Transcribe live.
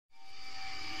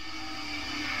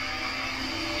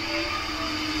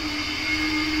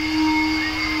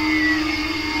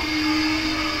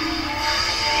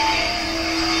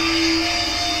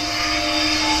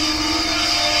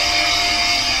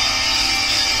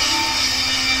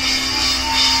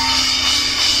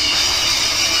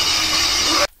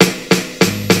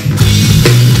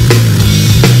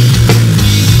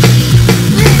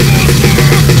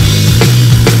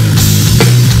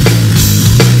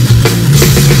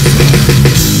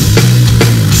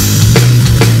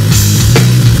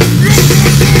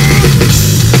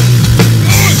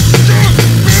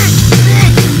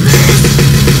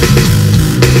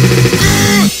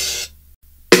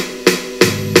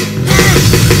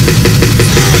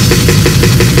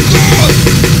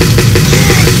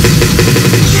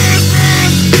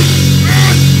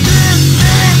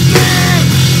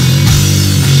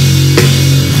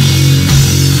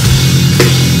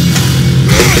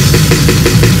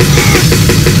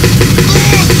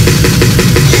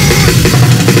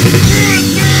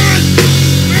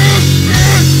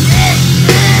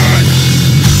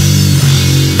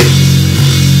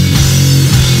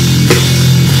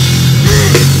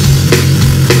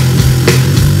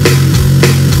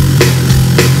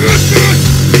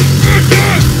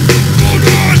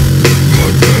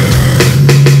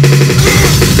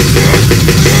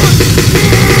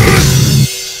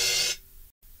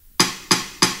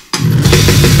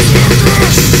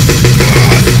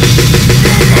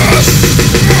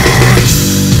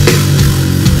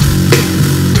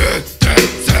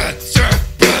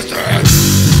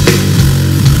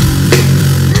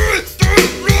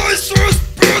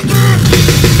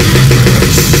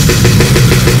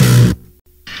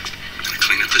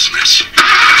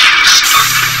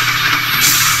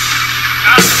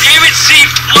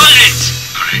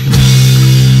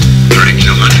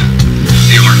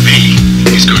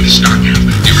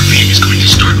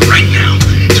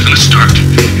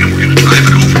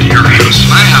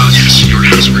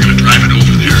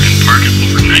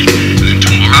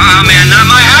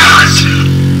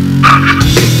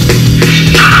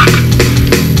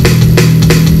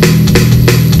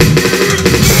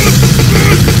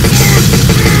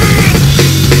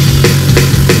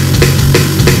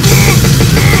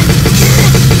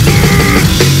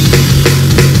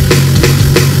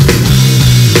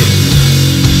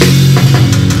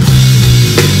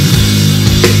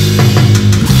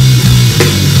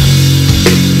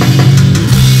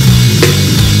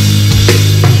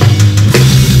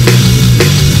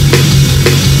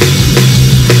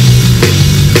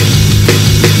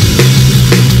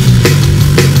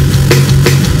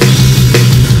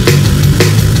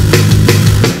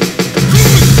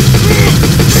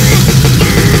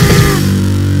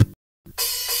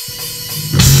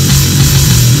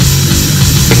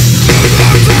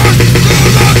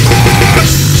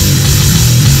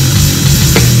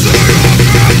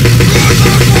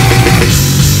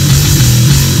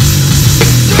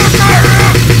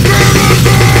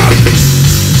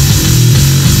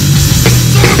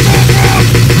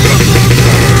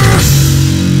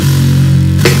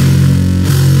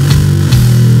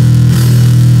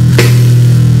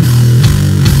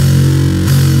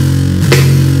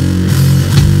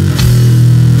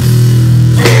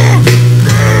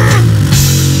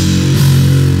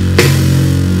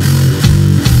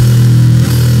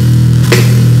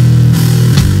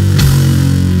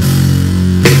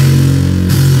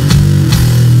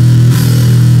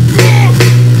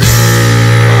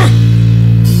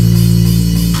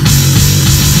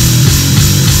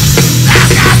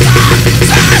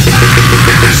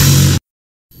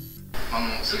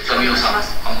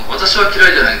私は嫌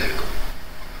いじゃないんだけど、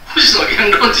星野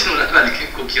言論人の中に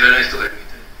結構嫌いな人がいるみ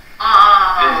たいで。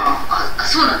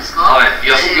そうなんですか。はい、い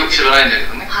や、僕よく知らないんだけ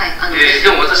どね。で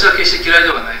も私は決して嫌いで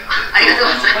はないので、ありがとう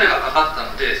ございます。声がかかった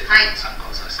ので、参加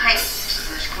をさせていただきます。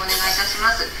よろしくお願いいたし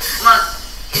ます。まあ、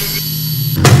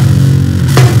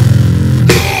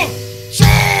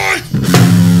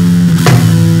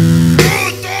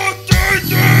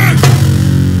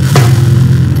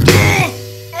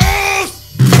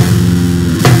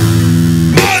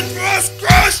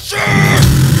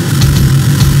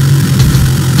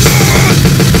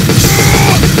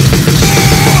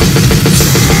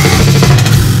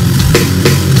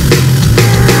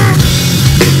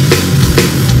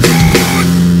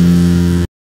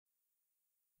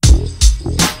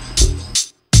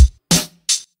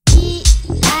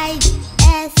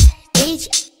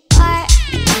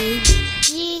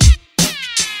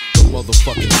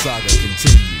motherfucking saga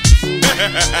continues.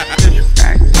 Knock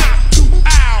you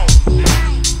out.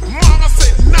 Mama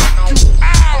said knock you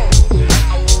out.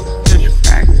 Knock you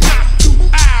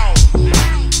out.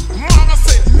 Mama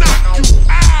said knock you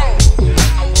out.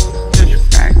 Knock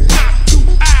you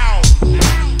out.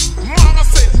 Mama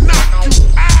said knock you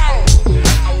out.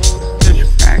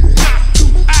 Knock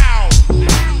you out.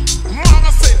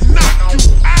 Mama said knock you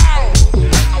out.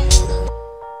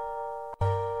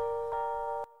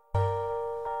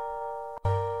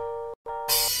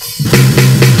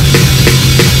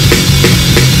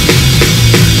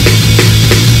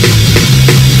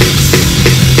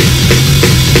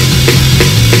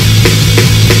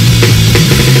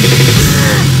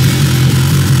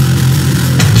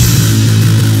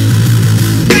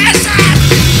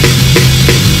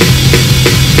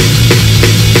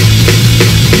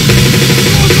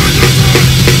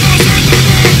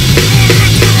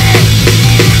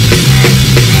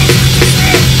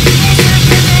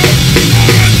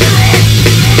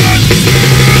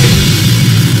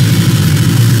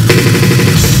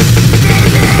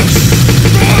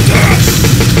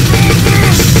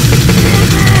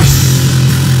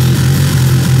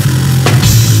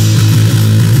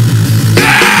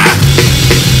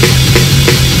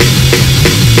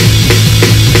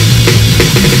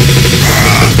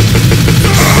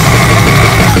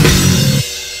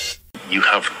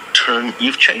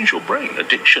 You've changed your brain.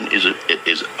 Addiction is a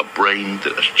brain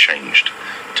that has changed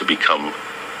to become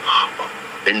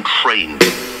entrained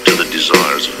to the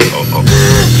desires of